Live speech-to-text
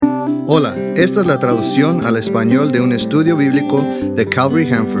Hola, esta es la traducción al español de un estudio bíblico de Calvary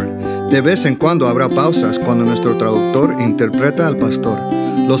Hanford. De vez en cuando habrá pausas cuando nuestro traductor interpreta al pastor.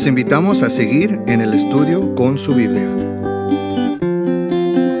 Los invitamos a seguir en el estudio con su Biblia.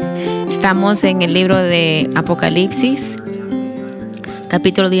 Estamos en el libro de Apocalipsis,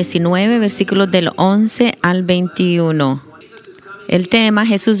 capítulo 19, versículos del 11 al 21. El tema: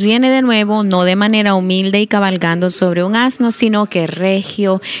 Jesús viene de nuevo, no de manera humilde y cabalgando sobre un asno, sino que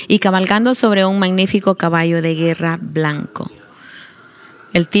regio y cabalgando sobre un magnífico caballo de guerra blanco.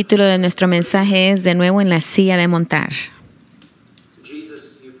 El título de nuestro mensaje es: De nuevo en la silla de montar.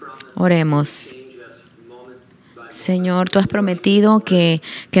 Oremos. Señor, tú has prometido que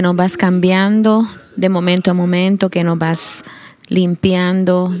nos vas cambiando de momento a momento, que nos vas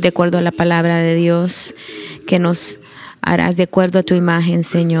limpiando de acuerdo a la palabra de Dios, que nos harás de acuerdo a tu imagen,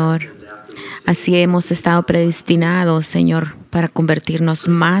 Señor. Así hemos estado predestinados, Señor, para convertirnos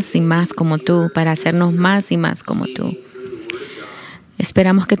más y más como tú, para hacernos más y más como tú.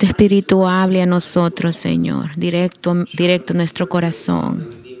 Esperamos que tu Espíritu hable a nosotros, Señor, directo a nuestro corazón.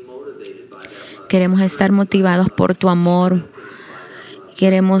 Queremos estar motivados por tu amor.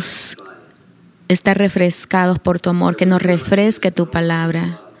 Queremos estar refrescados por tu amor, que nos refresque tu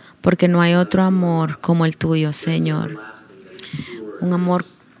palabra, porque no hay otro amor como el tuyo, Señor. Un amor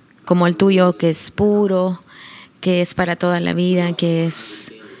como el tuyo que es puro, que es para toda la vida, que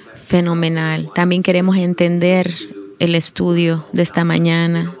es fenomenal. También queremos entender el estudio de esta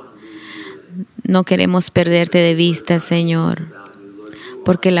mañana. No queremos perderte de vista, Señor,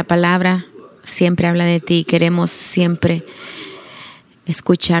 porque la palabra siempre habla de ti. Queremos siempre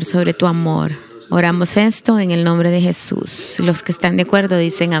escuchar sobre tu amor. Oramos esto en el nombre de Jesús. Los que están de acuerdo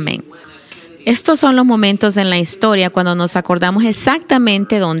dicen amén. Estos son los momentos en la historia cuando nos acordamos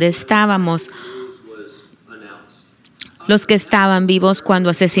exactamente dónde estábamos. Los que estaban vivos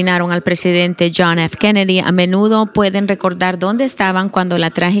cuando asesinaron al presidente John F. Kennedy a menudo pueden recordar dónde estaban cuando la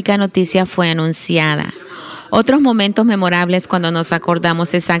trágica noticia fue anunciada. Otros momentos memorables cuando nos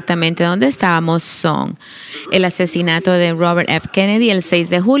acordamos exactamente dónde estábamos son el asesinato de Robert F. Kennedy el 6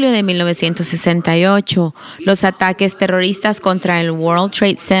 de julio de 1968, los ataques terroristas contra el World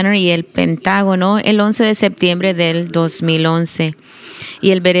Trade Center y el Pentágono el 11 de septiembre del 2011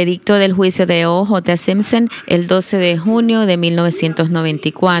 y el veredicto del juicio de O.J. Simpson el 12 de junio de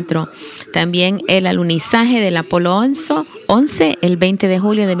 1994. También el alunizaje del Apolo 11 el 20 de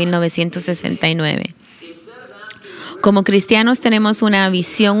julio de 1969. Como cristianos tenemos una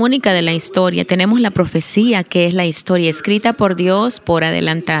visión única de la historia. Tenemos la profecía, que es la historia escrita por Dios por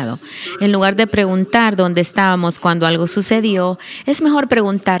adelantado. En lugar de preguntar dónde estábamos cuando algo sucedió, es mejor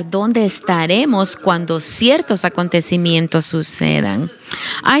preguntar dónde estaremos cuando ciertos acontecimientos sucedan.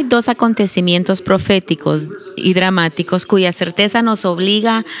 Hay dos acontecimientos proféticos y dramáticos cuya certeza nos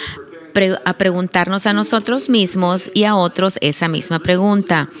obliga a preguntarnos a nosotros mismos y a otros esa misma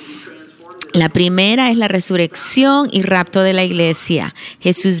pregunta. La primera es la resurrección y rapto de la iglesia.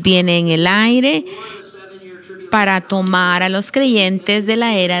 Jesús viene en el aire para tomar a los creyentes de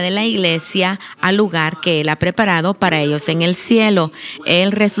la era de la iglesia al lugar que Él ha preparado para ellos en el cielo.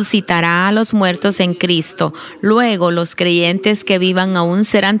 Él resucitará a los muertos en Cristo. Luego, los creyentes que vivan aún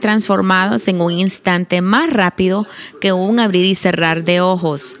serán transformados en un instante más rápido que un abrir y cerrar de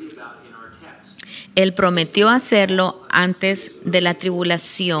ojos. Él prometió hacerlo antes de la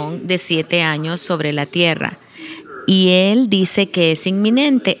tribulación de 7 años sobre la tierra. Y Él dice que es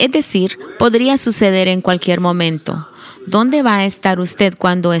inminente, es decir, podría suceder en cualquier momento. ¿Dónde va a estar usted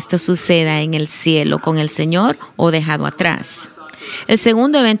cuando esto suceda? ¿En el cielo con el Señor o dejado atrás? El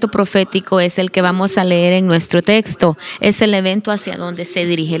segundo evento profético es el que vamos a leer en nuestro texto. Es el evento hacia donde se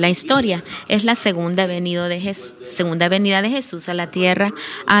dirige la historia. Es la segunda venida de Jesús a la tierra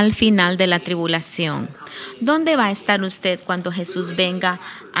al final de la tribulación. ¿Dónde va a estar usted cuando Jesús venga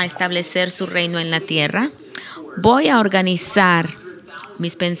a establecer su reino en la tierra? Voy a organizar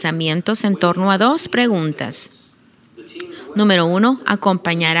mis pensamientos en torno a dos preguntas. Número 1,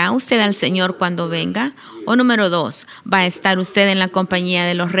 ¿acompañará usted al Señor cuando venga? O número 2, ¿va a estar usted en la compañía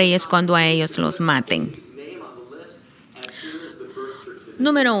de los reyes cuando a ellos los maten?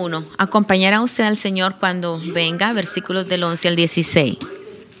 Número 1, ¿acompañará usted al Señor cuando venga? Versículos del 11 al 16.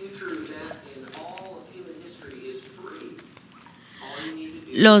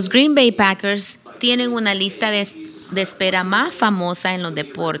 Los Green Bay Packers tienen una lista de espera más famosa en los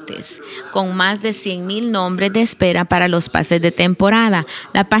deportes, con más de 100,000 nombres de espera para los pases de temporada.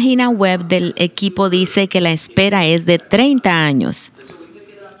 La página web del equipo dice que la espera es de 30 años.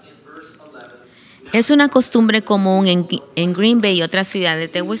 Es una costumbre común en Green Bay y otras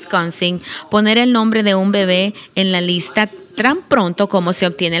ciudades de Wisconsin poner el nombre de un bebé en la lista tan pronto como se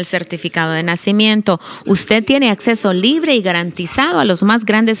obtiene el certificado de nacimiento. Usted tiene acceso libre y garantizado a los más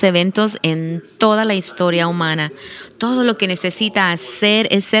grandes eventos en toda la historia humana. Todo lo que necesita hacer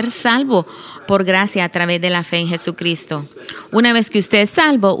es ser salvo por gracia a través de la fe en Jesucristo. Una vez que usted es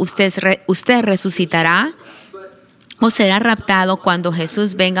salvo, usted resucitará o será raptado cuando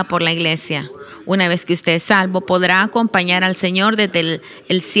Jesús venga por la iglesia. Una vez que usted es salvo, podrá acompañar al Señor desde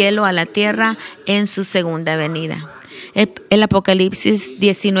el cielo a la tierra en su segunda venida. El Apocalipsis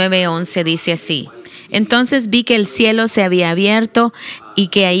 19:11 dice así: Entonces vi que el cielo se había abierto y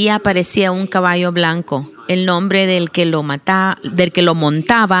que ahí aparecía un caballo blanco. El nombre del que lo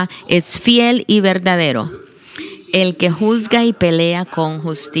montaba es Fiel y Verdadero, el que juzga y pelea con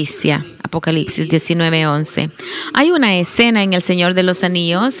justicia. Apocalipsis 19:11. Hay una escena en El Señor de los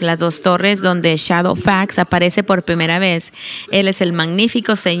Anillos, Las Dos Torres, donde Shadowfax aparece por primera vez. Él es el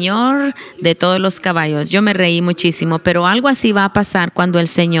magnífico señor de todos los caballos. Yo me reí muchísimo, pero algo así va a pasar cuando el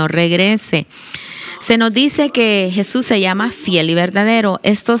Señor regrese. Se nos dice que Jesús se llama Fiel y Verdadero.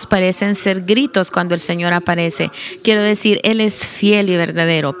 Estos parecen ser gritos cuando el Señor aparece. Quiero decir, Él es fiel y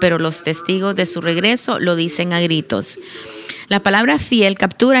verdadero, pero los testigos de su regreso lo dicen a gritos. La palabra fiel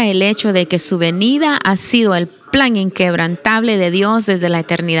captura el hecho de que su venida ha sido el plan inquebrantable de Dios desde la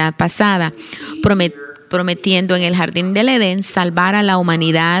eternidad pasada, prometiendo en el jardín del Edén salvar a la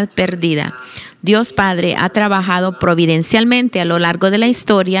humanidad perdida. Dios Padre ha trabajado providencialmente a lo largo de la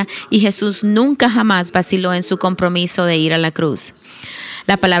historia y Jesús nunca jamás vaciló en su compromiso de ir a la cruz.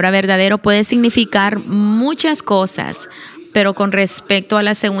 La palabra verdadero puede significar muchas cosas, pero con respecto a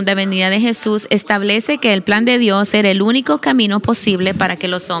la segunda venida de Jesús, establece que el plan de Dios era el único camino posible para que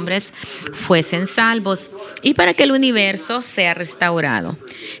los hombres fuesen salvos y para que el universo sea restaurado.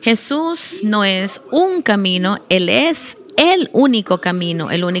 Jesús no es un camino, Él es el único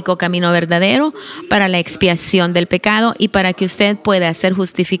camino verdadero para la expiación del pecado y para que usted pueda ser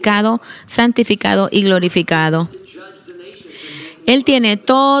justificado, santificado y glorificado. Él tiene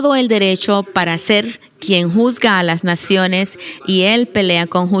todo el derecho para ser quien juzga a las naciones y Él pelea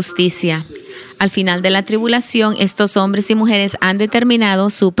con justicia. Al final de la tribulación, estos hombres y mujeres han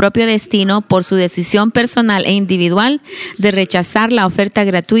determinado su propio destino por su decisión personal e individual de rechazar la oferta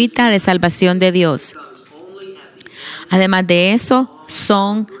gratuita de salvación de Dios. Además de eso,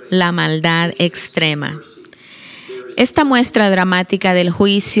 son la maldad extrema. Esta muestra dramática del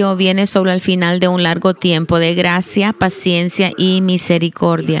juicio viene sobre el final de un largo tiempo de gracia, paciencia y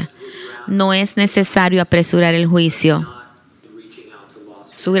misericordia. No es necesario apresurar el juicio.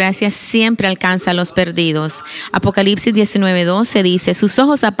 Su gracia siempre alcanza a los perdidos. Apocalipsis 19:12 dice: sus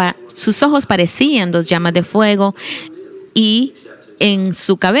ojos parecían dos llamas de fuego y en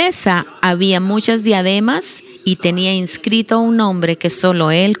su cabeza había muchas diademas y tenía inscrito un nombre que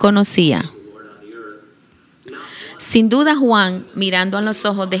solo él conocía. Sin duda, Juan, mirando a los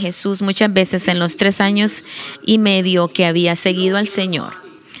ojos de Jesús muchas veces en los 3 años y medio que había seguido al Señor,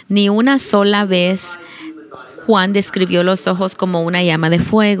 ni una sola vez Juan describió los ojos como una llama de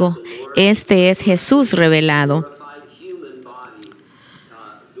fuego. Este es Jesús revelado.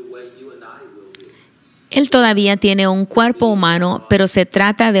 Él todavía tiene un cuerpo humano, pero se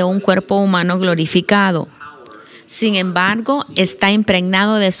trata de un cuerpo humano glorificado. Sin embargo, está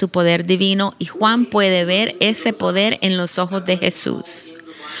impregnado de su poder divino y Juan puede ver ese poder en los ojos de Jesús.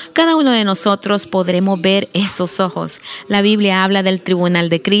 Cada uno de nosotros podremos ver esos ojos. La Biblia habla del tribunal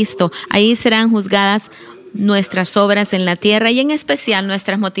de Cristo. Ahí serán juzgadas nuestras obras en la tierra y en especial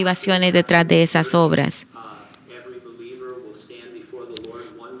nuestras motivaciones detrás de esas obras.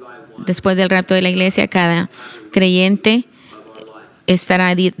 Después del rapto de la iglesia, cada creyente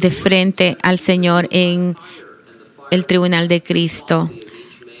estará de frente al Señor en el tribunal de Cristo.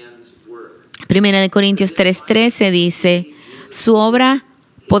 Primera de Corintios 3:13 dice: su obra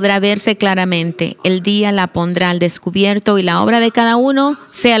podrá verse claramente, el día la pondrá al descubierto y la obra de cada uno,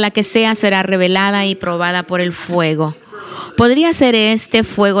 sea la que sea, será revelada y probada por el fuego. ¿Podría ser este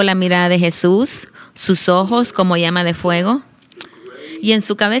fuego la mirada de Jesús, sus ojos como llama de fuego? Y en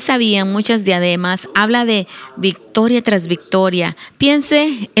su cabeza había muchas diademas. Habla de victoria tras victoria.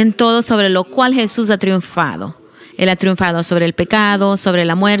 Piense en todo sobre lo cual Jesús ha triunfado. Él ha triunfado sobre el pecado, sobre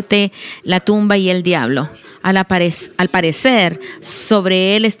la muerte, la tumba y el diablo. Al parecer,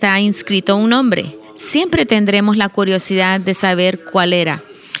 sobre él está inscrito un nombre. Siempre tendremos la curiosidad de saber cuál era,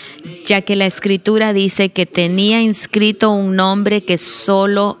 ya que la Escritura dice que tenía inscrito un nombre que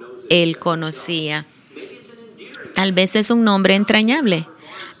solo él conocía. Tal vez es un nombre entrañable.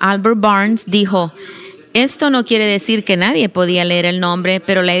 Albert Barnes dijo: Esto no quiere decir que nadie podía leer el nombre,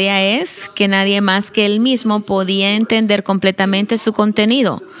 pero la idea es que nadie más que él mismo podía entender completamente su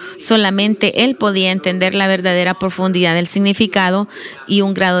contenido. Solamente él podía entender la verdadera profundidad del significado y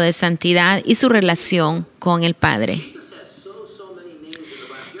un grado de santidad y su relación con el Padre.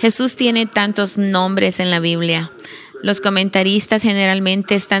 Jesús tiene tantos nombres en la Biblia. Los comentaristas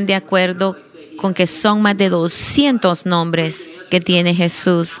generalmente están de acuerdo con que son más de 200 nombres que tiene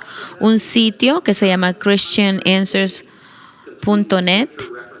Jesús. Un sitio que se llama christiananswers.net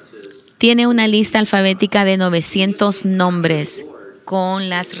tiene una lista alfabética de 900 nombres con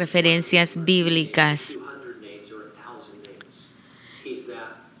las referencias bíblicas.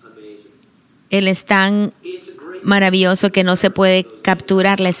 Él es tan maravilloso que no se puede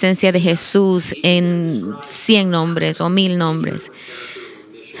capturar la esencia de Jesús en 100 nombres o 1000 nombres.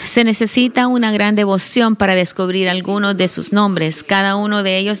 Se necesita una gran devoción para descubrir algunos de sus nombres. Cada uno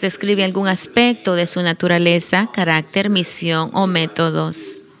de ellos describe algún aspecto de su naturaleza, carácter, misión o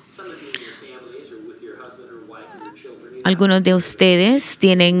métodos. Algunos de ustedes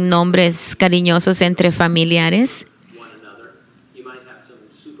tienen nombres cariñosos entre familiares.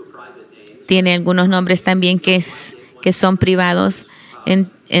 Tiene algunos nombres también que son privados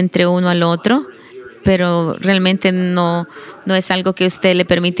entre uno al otro. Pero realmente no es algo que usted le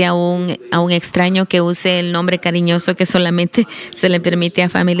permite a un extraño que use el nombre cariñoso que solamente se le permite a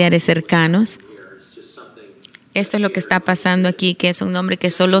familiares cercanos. Esto es lo que está pasando aquí, que es un nombre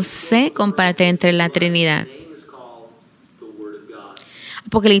que solo se comparte entre la Trinidad.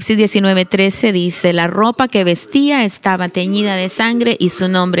 Apocalipsis 19:13 dice, la ropa que vestía estaba teñida de sangre y su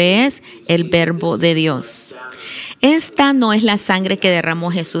nombre es el Verbo de Dios. Esta no es la sangre que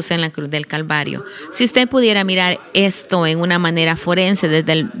derramó Jesús en la cruz del Calvario. Si usted pudiera mirar esto en una manera forense,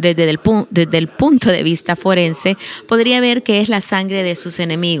 desde el punto de vista forense, podría ver que es la sangre de sus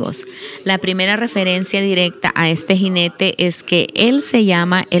enemigos. La primera referencia directa a este jinete es que él se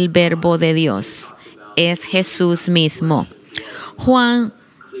llama el Verbo de Dios. Es Jesús mismo. Juan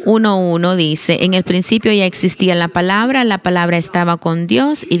 1:1 dice, en el principio ya existía la palabra estaba con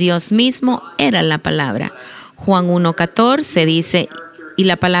Dios y Dios mismo era la palabra. Juan 1:14 dice, y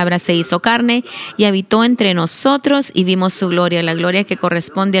la palabra se hizo carne y habitó entre nosotros y vimos su gloria, la gloria que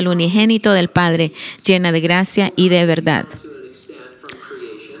corresponde al unigénito del Padre, llena de gracia y de verdad.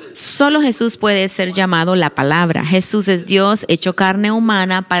 Solo Jesús puede ser llamado la palabra. Jesús es Dios hecho carne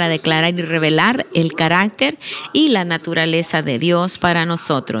humana para declarar y revelar el carácter y la naturaleza de Dios para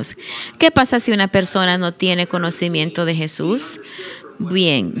nosotros. ¿Qué pasa si una persona no tiene conocimiento de Jesús?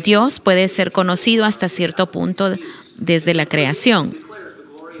 Bien, Dios puede ser conocido hasta cierto punto desde la creación.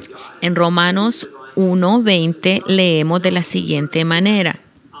 En Romanos 1:20 leemos de la siguiente manera.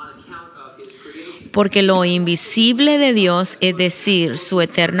 Porque lo invisible de Dios, es decir, su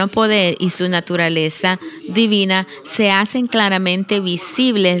eterno poder y su naturaleza divina, se hacen claramente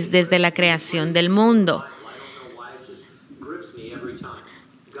visibles desde la creación del mundo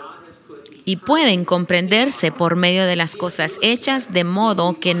y pueden comprenderse por medio de las cosas hechas, de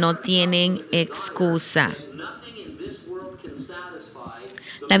modo que no tienen excusa.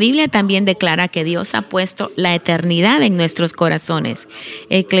 La Biblia también declara que Dios ha puesto la eternidad en nuestros corazones.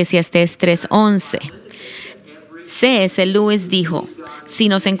 Eclesiastés 3:11. C.S. Lewis dijo, si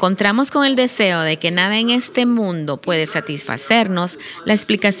nos encontramos con el deseo de que nada en este mundo puede satisfacernos, la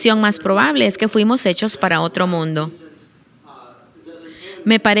explicación más probable es que fuimos hechos para otro mundo.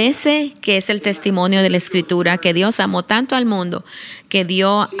 Me parece que es el testimonio de la Escritura que Dios amó tanto al mundo que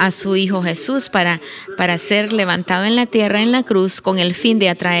dio a su Hijo Jesús para ser levantado en la tierra en la cruz con el fin de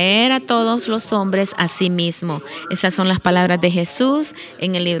atraer a todos los hombres a sí mismo. Esas son las palabras de Jesús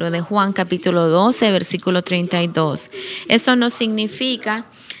en el libro de Juan capítulo 12, versículo 32. Eso no significa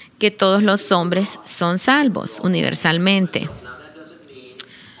que todos los hombres son salvos universalmente.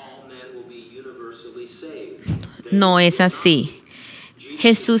 No es así.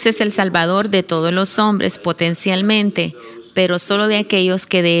 Jesús es el Salvador de todos los hombres potencialmente, pero solo de aquellos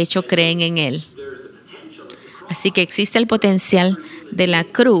que de hecho creen en Él. Así que existe el potencial de la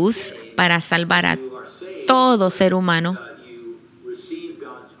cruz para salvar a todo ser humano,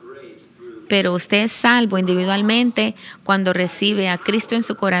 pero usted es salvo individualmente cuando recibe a Cristo en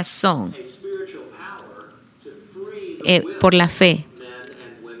su corazón por la fe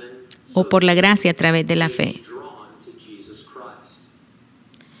o por la gracia a través de la fe.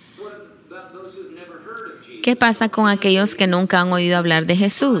 ¿Qué pasa con aquellos que nunca han oído hablar de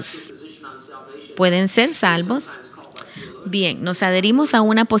Jesús? ¿Pueden ser salvos? Bien, nos adherimos a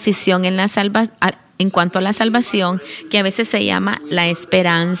una posición en cuanto a la salvación que a veces se llama la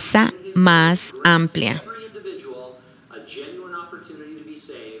esperanza más amplia.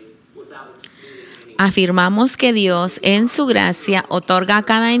 Afirmamos que Dios, en su gracia, otorga a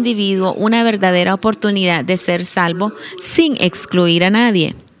cada individuo una verdadera oportunidad de ser salvo sin excluir a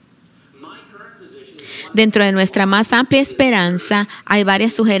nadie. Dentro de nuestra más amplia esperanza, hay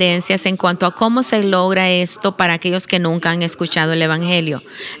varias sugerencias en cuanto a cómo se logra esto para aquellos que nunca han escuchado el Evangelio.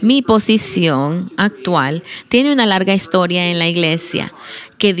 Mi posición actual tiene una larga historia en la iglesia,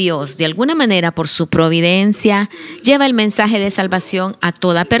 que Dios, de alguna manera, por su providencia, lleva el mensaje de salvación a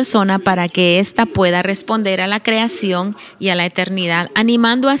toda persona para que ésta pueda responder a la creación y a la eternidad,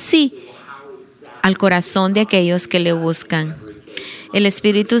 animando así al corazón de aquellos que le buscan. El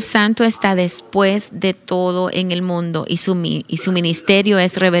Espíritu Santo está después de todo en el mundo y su ministerio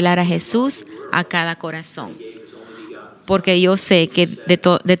es revelar a Jesús a cada corazón. Porque yo sé que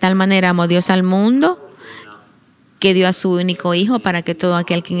de tal manera amó Dios al mundo que dio a su único Hijo para que todo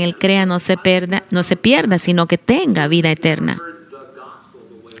aquel que en Él crea no se pierda, sino que tenga vida eterna.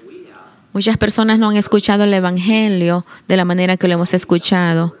 Muchas personas no han escuchado el Evangelio de la manera que lo hemos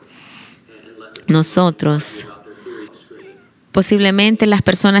escuchado nosotros. Posiblemente las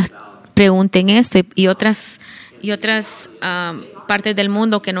personas pregunten esto y otras partes del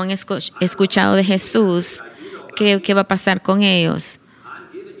mundo que no han escuchado de Jesús, ¿qué va a pasar con ellos?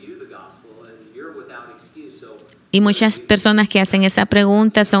 Y muchas personas que hacen esa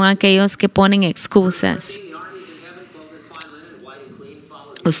pregunta son aquellos que ponen excusas.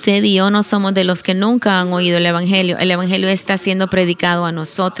 Usted y yo no somos de los que nunca han oído el Evangelio. El Evangelio está siendo predicado a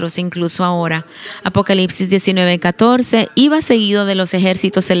nosotros, incluso ahora. Apocalipsis 19:14, iba seguido de los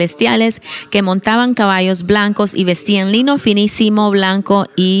ejércitos celestiales que montaban caballos blancos y vestían lino finísimo, blanco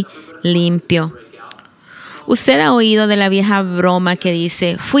y limpio. Usted ha oído de la vieja broma que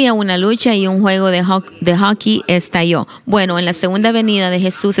dice, fui a una lucha y un juego de hockey estalló. Bueno, en la segunda venida de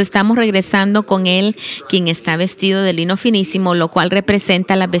Jesús estamos regresando con Él, quien está vestido de lino finísimo, lo cual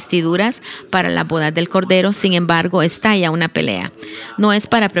representa las vestiduras para la boda del Cordero. Sin embargo, estalla una pelea. No es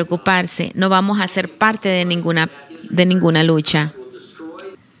para preocuparse, no vamos a ser parte de ninguna lucha.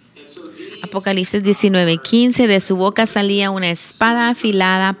 Apocalipsis 19:15, de su boca salía una espada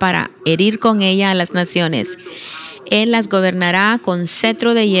afilada para herir con ella a las naciones. Él las gobernará con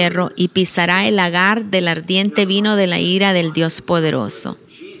cetro de hierro y pisará el lagar del ardiente vino de la ira del Dios poderoso.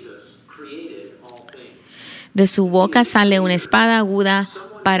 De su boca sale una espada aguda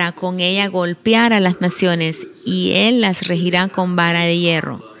para con ella golpear a las naciones, y él las regirá con vara de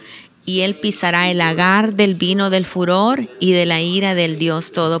hierro. Y él pisará el lagar del vino del furor y de la ira del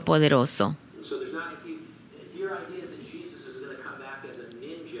Dios todopoderoso.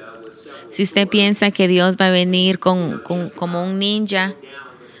 Si usted piensa que Dios va a venir como un ninja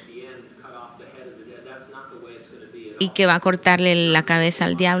y que va a cortarle la cabeza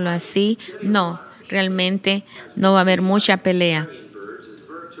al diablo así, no, realmente no va a haber mucha pelea.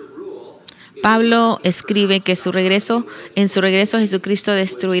 Pablo escribe que en su regreso Jesucristo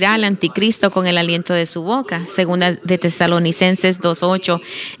destruirá al anticristo con el aliento de su boca. Segunda de Tesalonicenses 2:8.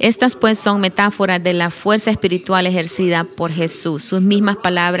 Estas pues son metáforas de la fuerza espiritual ejercida por Jesús. Sus mismas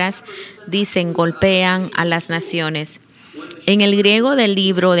palabras dicen, golpean a las naciones. En el griego del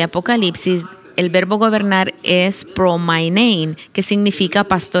libro de Apocalipsis, el verbo gobernar es promainein, que significa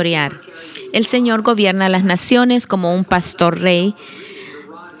pastorear. El Señor gobierna a las naciones como un pastor rey,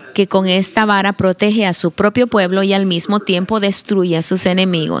 que con esta vara protege a su propio pueblo y al mismo tiempo destruye a sus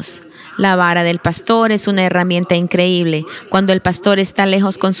enemigos. La vara del pastor es una herramienta increíble. Cuando el pastor está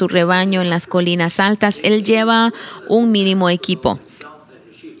lejos con su rebaño en las colinas altas, él lleva un mínimo equipo.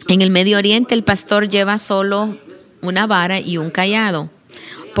 En el Medio Oriente, el pastor lleva solo una vara y un cayado.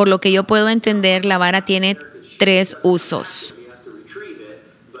 Por lo que yo puedo entender, la vara tiene 3 usos.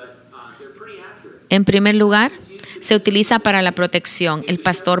 En primer lugar, se utiliza para la protección. El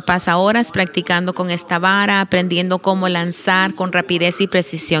pastor pasa horas practicando con esta vara, aprendiendo cómo lanzar con rapidez y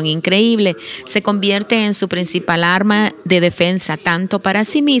precisión increíble. Se convierte en su principal arma de defensa, tanto para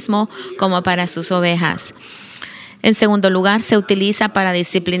sí mismo como para sus ovejas. En segundo lugar, se utiliza para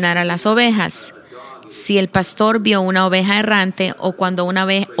disciplinar a las ovejas. Si el pastor vio una oveja errante o cuando una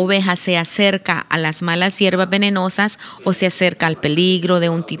oveja se acerca a las malas hierbas venenosas o se acerca al peligro de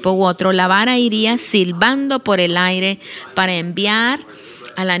un tipo u otro, la vara iría silbando por el aire para enviar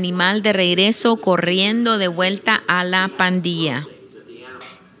al animal de regreso corriendo de vuelta a la pandilla.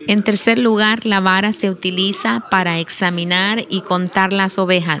 En tercer lugar, la vara se utiliza para examinar y contar las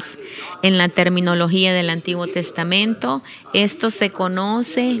ovejas. En la terminología del Antiguo Testamento, esto se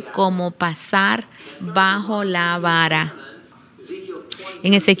conoce como pasar bajo la vara.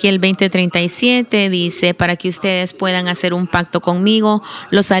 En Ezequiel 20:37 dice, para que ustedes puedan hacer un pacto conmigo,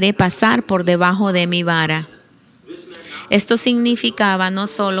 los haré pasar por debajo de mi vara. Esto significaba no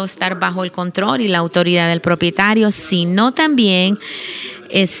solo estar bajo el control y la autoridad del propietario, sino también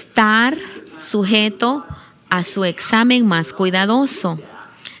estar sujeto a su examen más cuidadoso,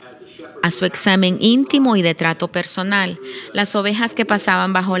 a su examen íntimo y de trato personal. Las ovejas que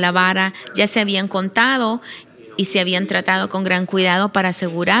pasaban bajo la vara ya se habían contado y se habían tratado con gran cuidado para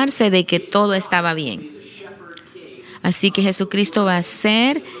asegurarse de que todo estaba bien. Así que Jesucristo va a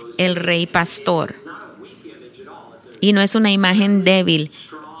ser el Rey Pastor. Y no es una imagen débil,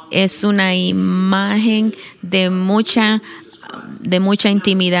 es una imagen de mucha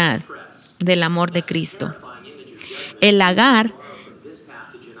intimidad del amor de Cristo. El lagar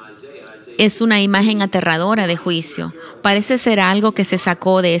es una imagen aterradora de juicio. Parece ser algo que se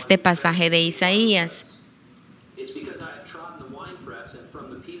sacó de este pasaje de Isaías.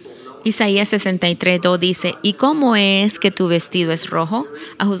 Isaías 63:2 dice: ¿Y cómo es que tu vestido es rojo?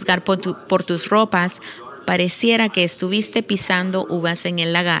 A juzgar por tus ropas, pareciera que estuviste pisando uvas en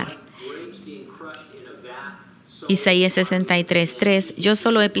el lagar. Isaías 63:3: Yo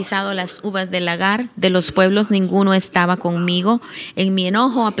solo he pisado las uvas del lagar, de los pueblos ninguno estaba conmigo. En mi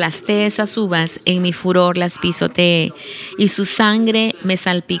enojo aplasté esas uvas, en mi furor las pisoteé, y su sangre me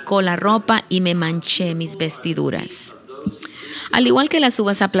salpicó la ropa y me manché mis vestiduras. Al igual que las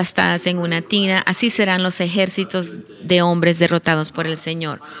uvas aplastadas en una tina, así serán los ejércitos de hombres derrotados por el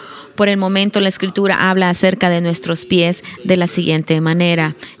Señor. Por el momento, la Escritura habla acerca de nuestros pies de la siguiente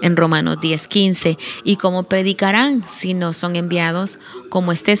manera, en Romanos 10:15: ¿Y cómo predicarán si no son enviados?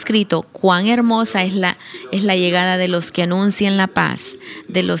 Como está escrito: cuán hermosa es la llegada de los que anuncian la paz,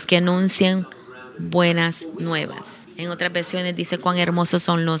 de los que anuncian buenas nuevas. En otras versiones dice: cuán hermosos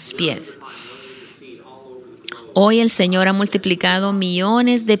son los pies. Hoy el Señor ha multiplicado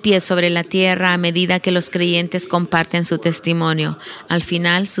millones de pies sobre la tierra a medida que los creyentes comparten su testimonio. Al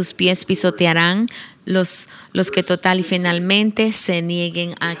final, sus pies pisotearán los que total y finalmente se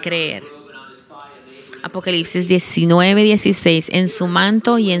nieguen a creer. Apocalipsis 19:16: En su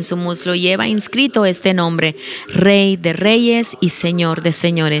manto y en su muslo lleva inscrito este nombre: Rey de Reyes y Señor de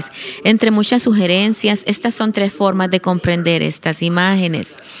Señores. Entre muchas sugerencias, estas son 3 formas de comprender estas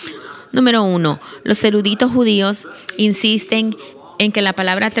imágenes. Número 1. Los eruditos judíos insisten en que la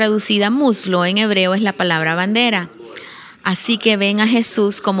palabra traducida muslo en hebreo es la palabra bandera. Así que ven a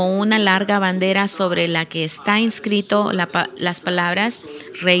Jesús como una larga bandera sobre la que está inscrito las palabras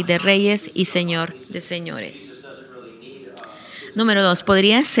Rey de Reyes y Señor de Señores. Número 2.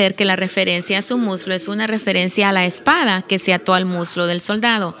 Podría ser que la referencia a su muslo es una referencia a la espada que se ató al muslo del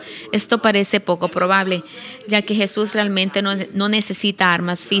soldado. Esto parece poco probable, ya que Jesús realmente no necesita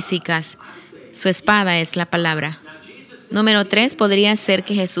armas físicas. Su espada es la palabra. Número 3. Podría ser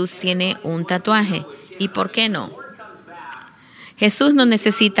que Jesús tiene un tatuaje. ¿Y por qué no? Jesús no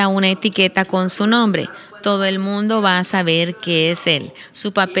necesita una etiqueta con su nombre. Todo el mundo va a saber que es Él.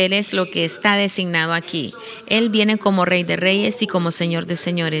 Su papel es lo que está designado aquí. Él viene como Rey de Reyes y como Señor de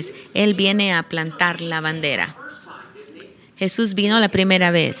Señores. Él viene a plantar la bandera. Jesús vino la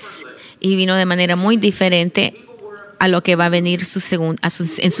primera vez y vino de manera muy diferente a lo que va a venir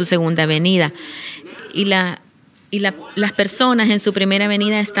en su segunda venida. Las personas en su primera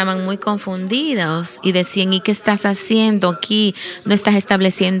venida estaban muy confundidas y decían: ¿y qué estás haciendo aquí? ¿No estás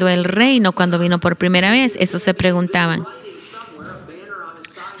estableciendo el reino cuando vino por primera vez? Eso se preguntaban.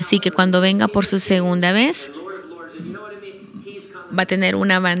 Así que cuando venga por su segunda vez, va a tener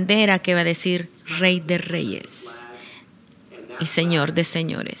una bandera que va a decir Rey de Reyes y Señor de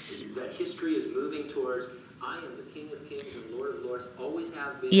Señores.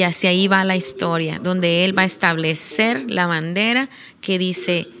 Y hacia ahí va la historia, donde Él va a establecer la bandera que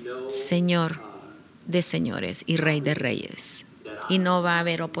dice Señor de Señores y Rey de Reyes. Y no va a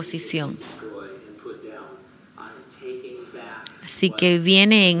haber oposición. Así que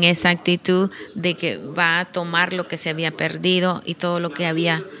viene en esa actitud de que va a tomar lo que se había perdido y todo lo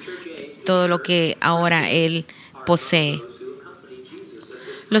que ahora Él posee.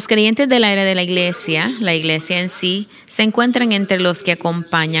 Los creyentes de la era de la iglesia en sí, se encuentran entre los que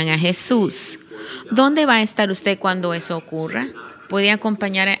acompañan a Jesús. ¿Dónde va a estar usted cuando eso ocurra? ¿Puede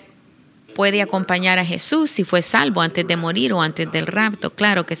acompañar a Jesús si fue salvo antes de morir o antes del rapto?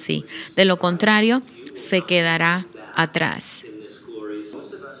 Claro que sí. De lo contrario, se quedará atrás.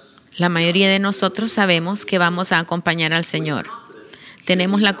 La mayoría de nosotros sabemos que vamos a acompañar al Señor.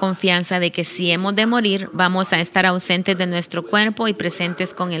 Tenemos la confianza de que si hemos de morir, vamos a estar ausentes de nuestro cuerpo y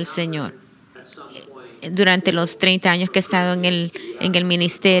presentes con el Señor. Durante los 30 años que he estado en el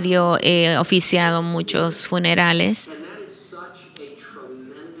ministerio, he oficiado muchos funerales.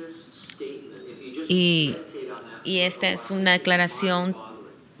 Y esta es una declaración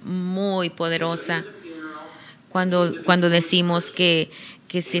muy poderosa. cuando decimos que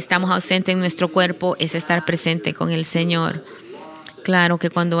si estamos ausentes en nuestro cuerpo es estar presente con el Señor. Claro que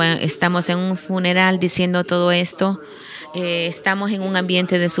cuando estamos en un funeral diciendo todo esto, estamos en un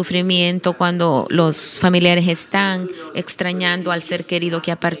ambiente de sufrimiento cuando los familiares están extrañando al ser querido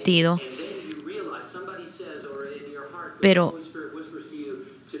que ha partido. Pero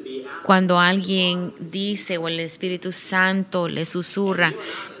cuando alguien dice o el Espíritu Santo le susurra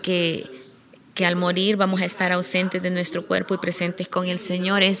que al morir vamos a estar ausentes de nuestro cuerpo y presentes con el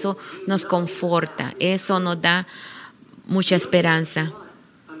Señor, eso nos conforta, eso nos da mucha esperanza.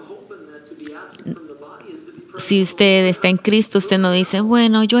 Si usted está en Cristo, usted no dice,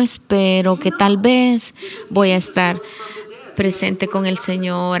 bueno, yo espero que tal vez voy a estar presente con el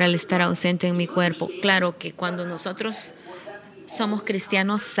Señor al estar ausente en mi cuerpo. Claro que cuando nosotros somos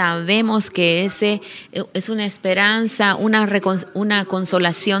cristianos sabemos que ese es una esperanza, una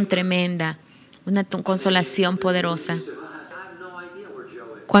consolación tremenda, una consolación poderosa.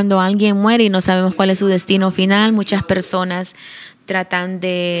 Cuando alguien muere y no sabemos cuál es su destino final, muchas personas tratan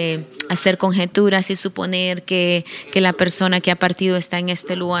de hacer conjeturas y suponer que la persona que ha partido está en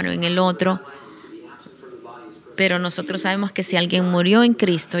este lugar o en el otro. Pero nosotros sabemos que si alguien murió en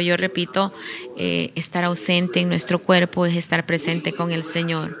Cristo, yo repito, estar ausente en nuestro cuerpo es estar presente con el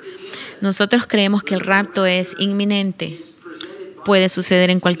Señor. Nosotros creemos que el rapto es inminente, puede suceder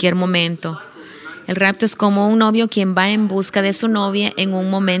en cualquier momento. El rapto es como un novio quien va en busca de su novia en un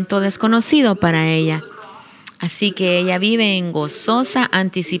momento desconocido para ella. Así que ella vive en gozosa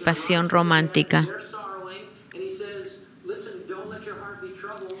anticipación romántica.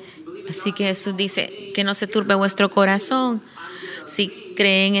 Así que Jesús dice que no se turbe vuestro corazón. Si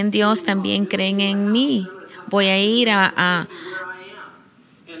creen en Dios, también creen en mí. Voy a ir a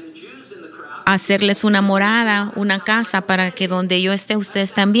hacerles una morada, una casa, para que donde yo esté,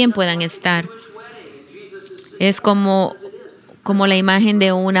 ustedes también puedan estar. Es como la imagen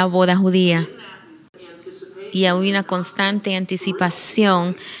de una boda judía. Y hay una constante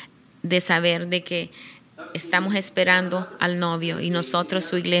anticipación de saber de que estamos esperando al novio y nosotros,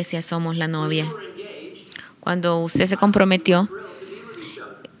 su iglesia, somos la novia. Cuando usted se comprometió,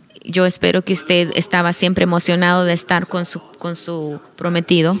 yo espero que usted estaba siempre emocionado de estar con su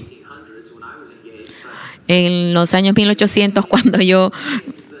prometido. En los años 1800, cuando yo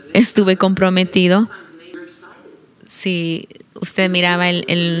estuve comprometido, si usted miraba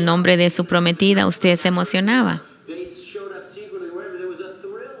el nombre de su prometida, usted se emocionaba.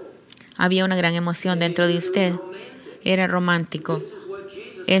 Había una gran emoción dentro de usted. Era romántico.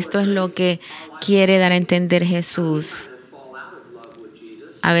 Esto es lo que quiere dar a entender Jesús.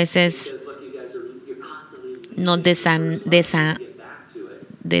 A veces nos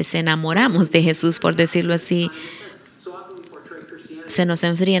desenamoramos de Jesús, por decirlo así. Se nos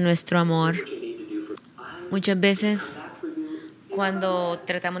enfría nuestro amor. Muchas veces, cuando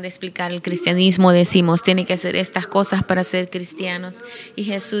tratamos de explicar el cristianismo, decimos, tiene que hacer estas cosas para ser cristianos. Y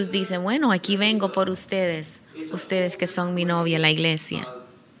Jesús dice, bueno, aquí vengo por ustedes que son mi novia, la iglesia.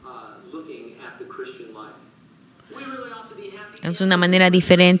 Es una manera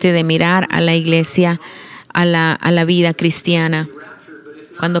diferente de mirar a la iglesia, a la vida cristiana,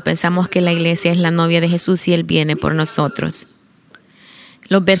 cuando pensamos que la iglesia es la novia de Jesús y Él viene por nosotros.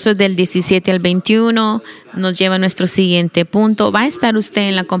 Los versos del 17 al 21 nos llevan a nuestro siguiente punto. ¿Va a estar usted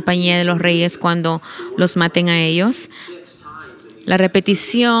en la compañía de los reyes cuando los maten a ellos? La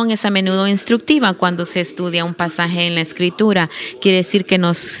repetición es a menudo instructiva cuando se estudia un pasaje en la Escritura. Quiere decir que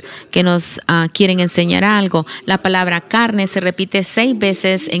nos quieren enseñar algo. La palabra carne se repite 6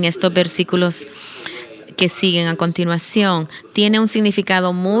 veces en estos versículos que siguen a continuación. Tiene un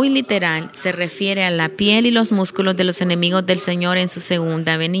significado muy literal. Se refiere a la piel y los músculos de los enemigos del Señor en su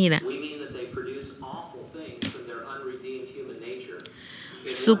segunda venida.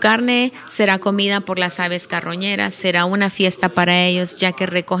 Su carne será comida por las aves carroñeras, será una fiesta para ellos, ya que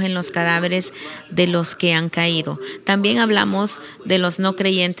recogen los cadáveres de los que han caído. También hablamos de los no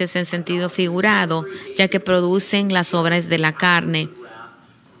creyentes en sentido figurado, ya que producen las obras de la carne.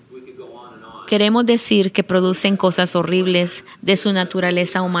 Queremos decir que producen cosas horribles de su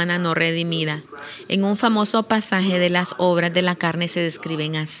naturaleza humana no redimida. En un famoso pasaje de las obras de la carne se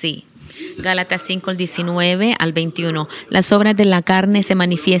describen así. Gálatas 5, 19 al 21. Las obras de la carne se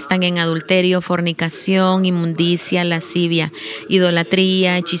manifiestan en adulterio, fornicación, inmundicia, lascivia,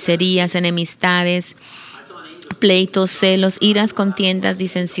 idolatría, hechicerías, enemistades, pleitos, celos, iras, contiendas,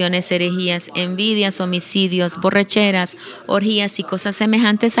 disensiones, herejías, envidias, homicidios, borracheras, orgías y cosas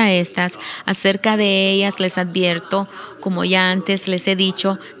semejantes a estas. Acerca de ellas les advierto, como ya antes les he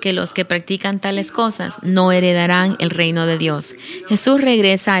dicho, que los que practican tales cosas no heredarán el reino de Dios. Jesús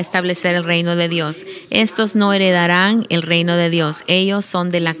regresa a establecer el reino de Dios. Estos no heredarán el reino de Dios. Ellos son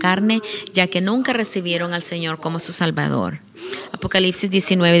de la carne, ya que nunca recibieron al Señor como su Salvador. Apocalipsis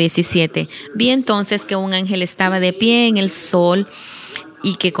 19:17. Vi entonces que un ángel estaba de pie en el sol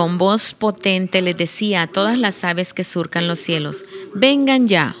y que con voz potente les decía a todas las aves que surcan los cielos: vengan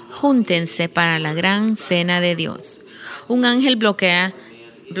ya, júntense para la gran cena de Dios. Un ángel bloquea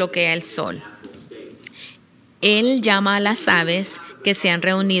el sol. Él llama a las aves que se han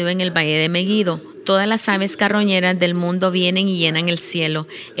reunido en el valle de Megiddo. Todas las aves carroñeras del mundo vienen y llenan el cielo.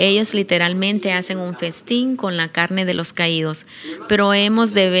 Ellos literalmente hacen un festín con la carne de los caídos. Pero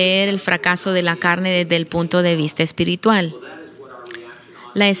hemos de ver el fracaso de la carne desde el punto de vista espiritual.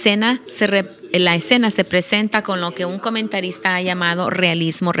 La escena se presenta con lo que un comentarista ha llamado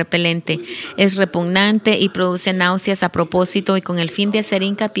realismo repelente. Es repugnante y produce náuseas a propósito y con el fin de hacer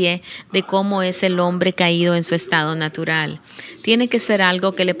hincapié de cómo es el hombre caído en su estado natural. Tiene que ser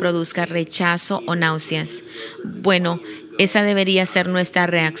algo que le produzca rechazo o náuseas. Bueno, esa debería ser nuestra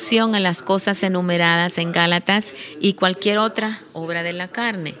reacción a las cosas enumeradas en Gálatas y cualquier otra obra de la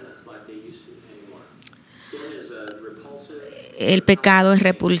carne. El pecado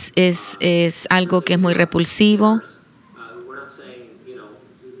es algo que es muy repulsivo,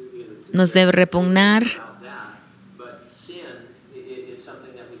 nos debe repugnar.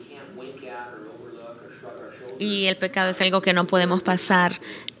 Y el pecado es algo que no podemos pasar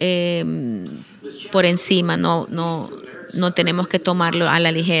por encima, no tenemos que tomarlo a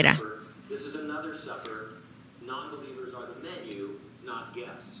la ligera.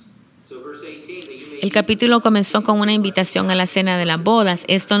 El capítulo comenzó con una invitación a la cena de las bodas.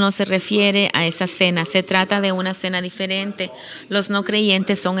 Esto no se refiere a esa cena, se trata de una cena diferente. Los no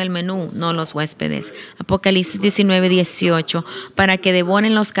creyentes son el menú, no los huéspedes. Apocalipsis 19:18, para que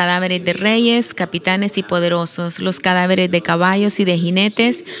devoren los cadáveres de reyes, capitanes y poderosos, los cadáveres de caballos y de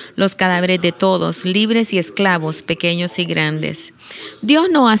jinetes, los cadáveres de todos, libres y esclavos, pequeños y grandes.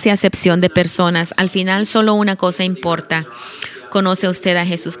 Dios no hace acepción de personas. Al final solo una cosa importa. ¿Conoce usted a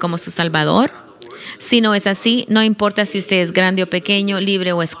Jesús como su Salvador? Si no es así, no importa si usted es grande o pequeño,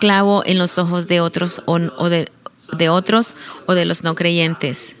 libre o esclavo en los ojos de otros o de los no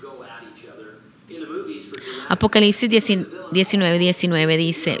creyentes. Apocalipsis 19:19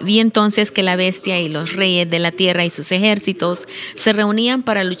 dice: vi entonces que la bestia y los reyes de la tierra y sus ejércitos se reunían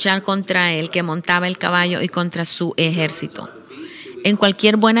para luchar contra el que montaba el caballo y contra su ejército. En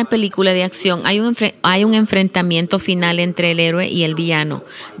cualquier buena película de acción hay un enfrentamiento final entre el héroe y el villano.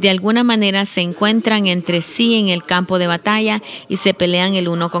 De alguna manera se encuentran entre sí en el campo de batalla y se pelean el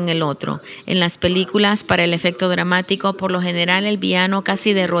uno con el otro. En las películas, para el efecto dramático, por lo general el villano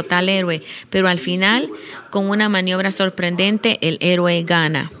casi derrota al héroe, pero al final, con una maniobra sorprendente, el héroe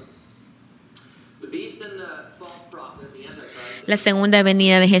gana. La segunda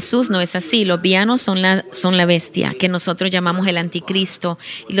venida de Jesús no es así. Los villanos son la bestia, que nosotros llamamos el anticristo,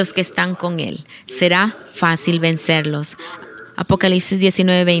 y los que están con él. Será fácil vencerlos. Apocalipsis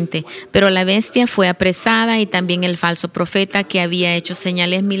 19:20. Pero la bestia fue apresada y también el falso profeta que había hecho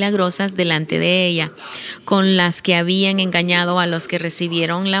señales milagrosas delante de ella, con las que habían engañado a los que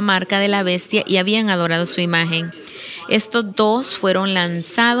recibieron la marca de la bestia y habían adorado su imagen. Estos dos fueron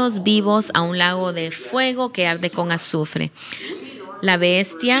lanzados vivos a un lago de fuego que arde con azufre. La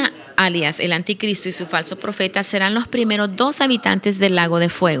bestia, alias el anticristo, y su falso profeta serán los primeros dos habitantes del lago de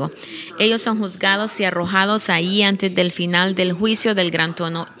fuego. Ellos son juzgados y arrojados ahí antes del final del juicio del gran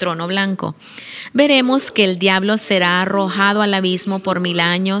trono blanco. Veremos que el diablo será arrojado al abismo por 1000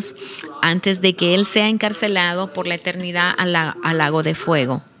 años antes de que él sea encarcelado por la eternidad al lago de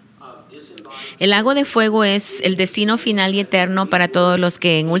fuego. El lago de fuego es el destino final y eterno para todos los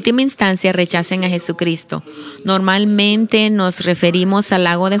que en última instancia rechacen a Jesucristo. Normalmente nos referimos al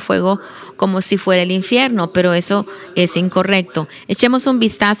lago de fuego como si fuera el infierno, pero eso es incorrecto. Echemos un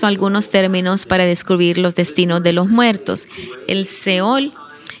vistazo a algunos términos para describir los destinos de los muertos. El Seol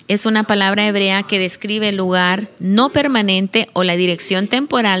es una palabra hebrea que describe el lugar no permanente o la dirección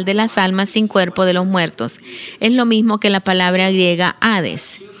temporal de las almas sin cuerpo de los muertos. Es lo mismo que la palabra griega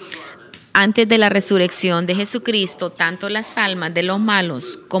Hades. Antes de la resurrección de Jesucristo, tanto las almas de los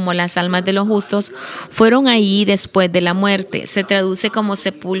malos como las almas de los justos fueron allí después de la muerte. Se traduce como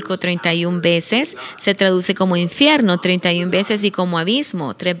sepulcro 31 veces, se traduce como infierno 31 veces y como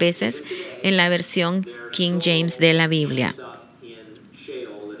abismo 3 veces en la versión King James de la Biblia.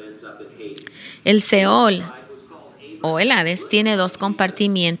 El Seol o el Hades, tiene dos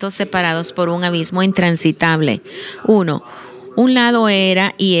compartimientos separados por un abismo intransitable. Un lado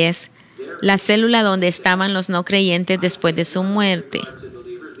era y es la célula donde estaban los no creyentes después de su muerte.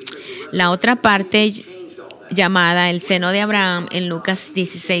 La otra parte, llamada el seno de Abraham en Lucas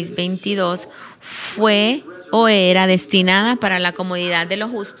 16:22, fue o era destinada para la comodidad de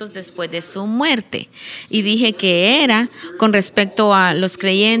los justos después de su muerte. Y dije que era con respecto a los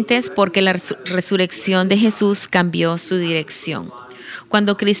creyentes porque la resurrección de Jesús cambió su dirección.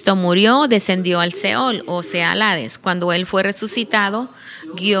 Cuando Cristo murió, descendió al Seol, o sea, al Hades. Cuando Él fue resucitado,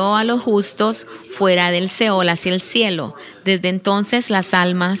 guió a los justos fuera del Seol hacia el cielo. Desde entonces, las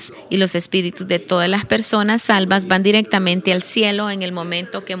almas y los espíritus de todas las personas salvas van directamente al cielo en el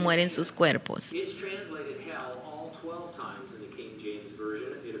momento que mueren sus cuerpos.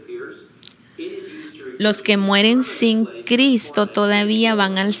 Los que mueren sin Cristo todavía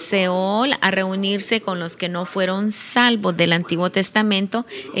van al Seol a reunirse con los que no fueron salvos del Antiguo Testamento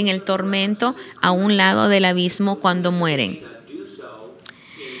en el tormento a un lado del abismo cuando mueren.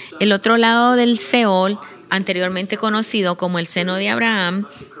 El otro lado del Seol, anteriormente conocido como el seno de Abraham,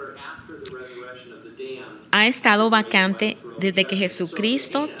 ha estado vacante desde que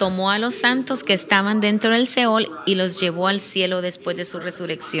Jesucristo tomó a los santos que estaban dentro del Seol y los llevó al cielo después de su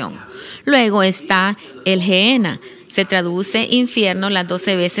resurrección. Luego está el Gehenna. Se traduce infierno las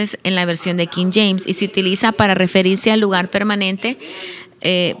 12 veces en la versión de King James y se utiliza para referirse al lugar permanente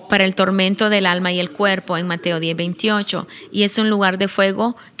para el tormento del alma y el cuerpo en Mateo 10:28, y es un lugar de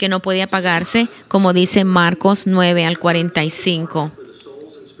fuego que no puede apagarse, como dice Marcos 9:45.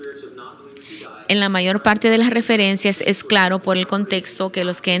 En la mayor parte de las referencias es claro por el contexto que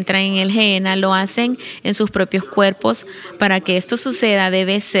los que entran en el Gehenna lo hacen en sus propios cuerpos. Para que esto suceda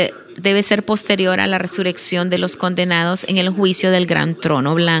debe ser posterior a la resurrección de los condenados en el juicio del gran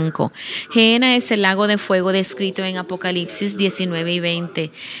trono blanco. Gehenna es el lago de fuego descrito en Apocalipsis 19 y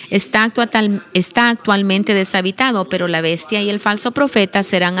 20. Está actualmente deshabitado, pero la bestia y el falso profeta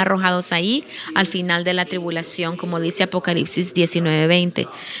serán arrojados ahí al final de la tribulación, como dice Apocalipsis 19, 20.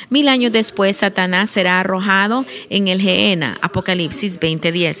 1000 años después, Satanás será arrojado en el Gehenna, Apocalipsis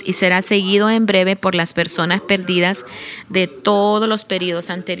 20:10, y será seguido en breve por las personas perdidas de todos los periodos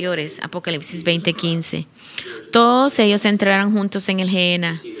anteriores, Apocalipsis 20:15. Todos ellos entrarán juntos en el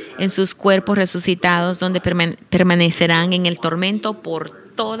Gehenna, en sus cuerpos resucitados, donde permanecerán en el tormento por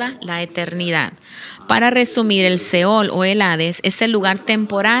toda la eternidad. Para resumir, el Seol o el Hades es el lugar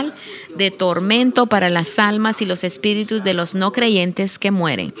temporal de tormento para las almas y los espíritus de los no creyentes que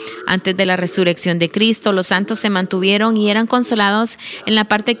mueren. Antes de la resurrección de Cristo, los santos se mantuvieron y eran consolados en la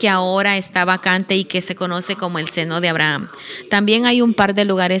parte que ahora está vacante y que se conoce como el seno de Abraham. También hay un par de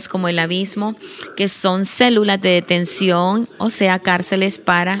lugares como el abismo, que son células de detención, o sea, cárceles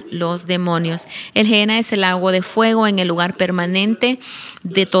para los demonios. El Gehenna es el lago de fuego en el lugar permanente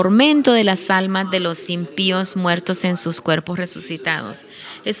de tormento de las almas de los impíos muertos en sus cuerpos resucitados.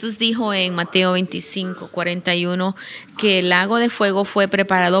 Jesús dijo en Mateo 25:41 que el lago de fuego fue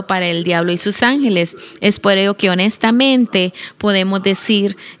preparado para el diablo y sus ángeles. Es por ello que honestamente podemos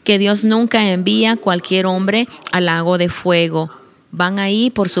decir que Dios nunca envía a cualquier hombre al lago de fuego. Van ahí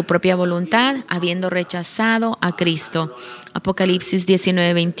por su propia voluntad, habiendo rechazado a Cristo. Apocalipsis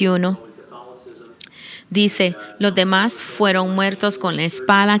 19:21. Dice, los demás fueron muertos con la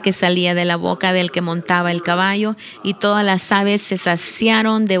espada que salía de la boca del que montaba el caballo, y todas las aves se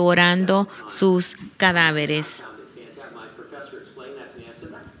saciaron devorando sus cadáveres.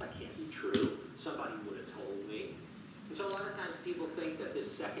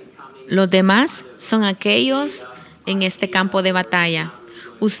 Los demás son aquellos en este campo de batalla.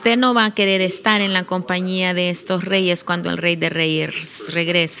 Usted no va a querer estar en la compañía de estos reyes cuando el Rey de Reyes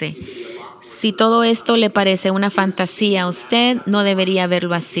regrese. Si todo esto le parece una fantasía, usted no debería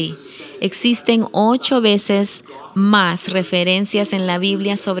verlo así. Existen 8 veces más referencias en la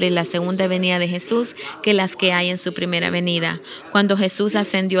Biblia sobre la segunda venida de Jesús que las que hay en su primera venida. Cuando Jesús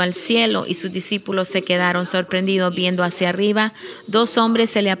ascendió al cielo y sus discípulos se quedaron sorprendidos viendo hacia arriba, 2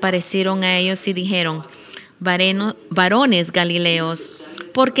 hombres se le aparecieron a ellos y dijeron, varones galileos,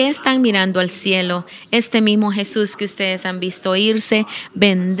 ¿por qué están mirando al cielo? Este mismo Jesús que ustedes han visto irse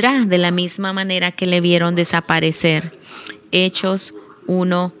vendrá de la misma manera que le vieron desaparecer. Hechos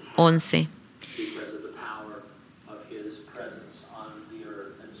 1:11.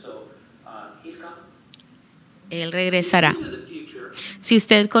 Él regresará. Si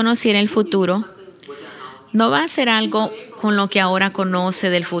usted conociera el futuro, ¿no va a hacer algo con lo que ahora conoce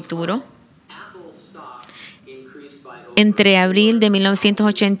del futuro? Entre abril de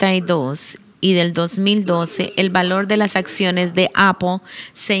 1982 y del 2012, el valor de las acciones de Apple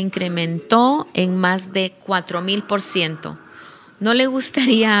se incrementó en más de 4,000%. ¿No le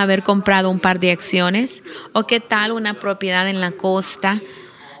gustaría haber comprado un par de acciones? ¿O qué tal una propiedad en la costa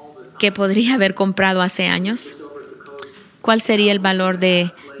que podría haber comprado hace años? ¿Cuál sería el valor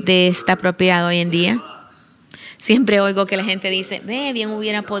de esta propiedad hoy en día? Siempre oigo que la gente dice, bien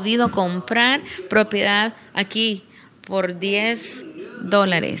hubiera podido comprar propiedad aquí por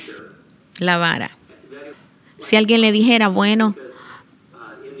 $10 la vara. Si alguien le dijera, bueno,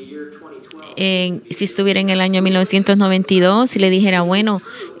 si estuviera en el año 1992, si le dijera, bueno,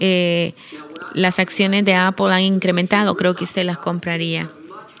 las acciones de Apple han incrementado, creo que usted las compraría.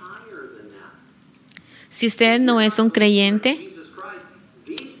 Si usted no es un creyente,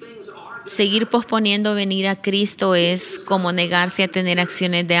 seguir posponiendo venir a Cristo es como negarse a tener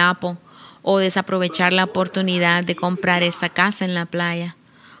acciones de Apple o desaprovechar la oportunidad de comprar esa casa en la playa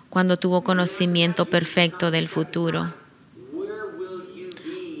cuando tuvo conocimiento perfecto del futuro.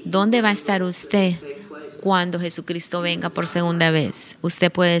 ¿Dónde va a estar usted cuando Jesucristo venga por segunda vez?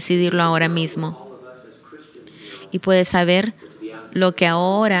 Usted puede decidirlo ahora mismo y puede saber lo que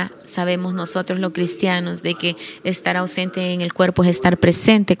ahora sabemos nosotros los cristianos, de que estar ausente en el cuerpo es estar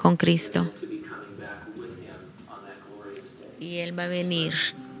presente con Cristo. Y Él va a venir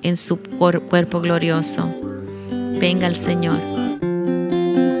en su cuerpo glorioso. Venga el Señor.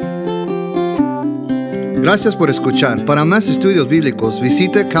 Gracias por escuchar. Para más estudios bíblicos,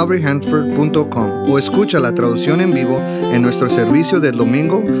 visite calvaryhanford.com o escucha la traducción en vivo en nuestro servicio del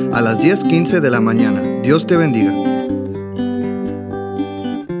domingo a las 10:15 de la mañana. Dios te bendiga.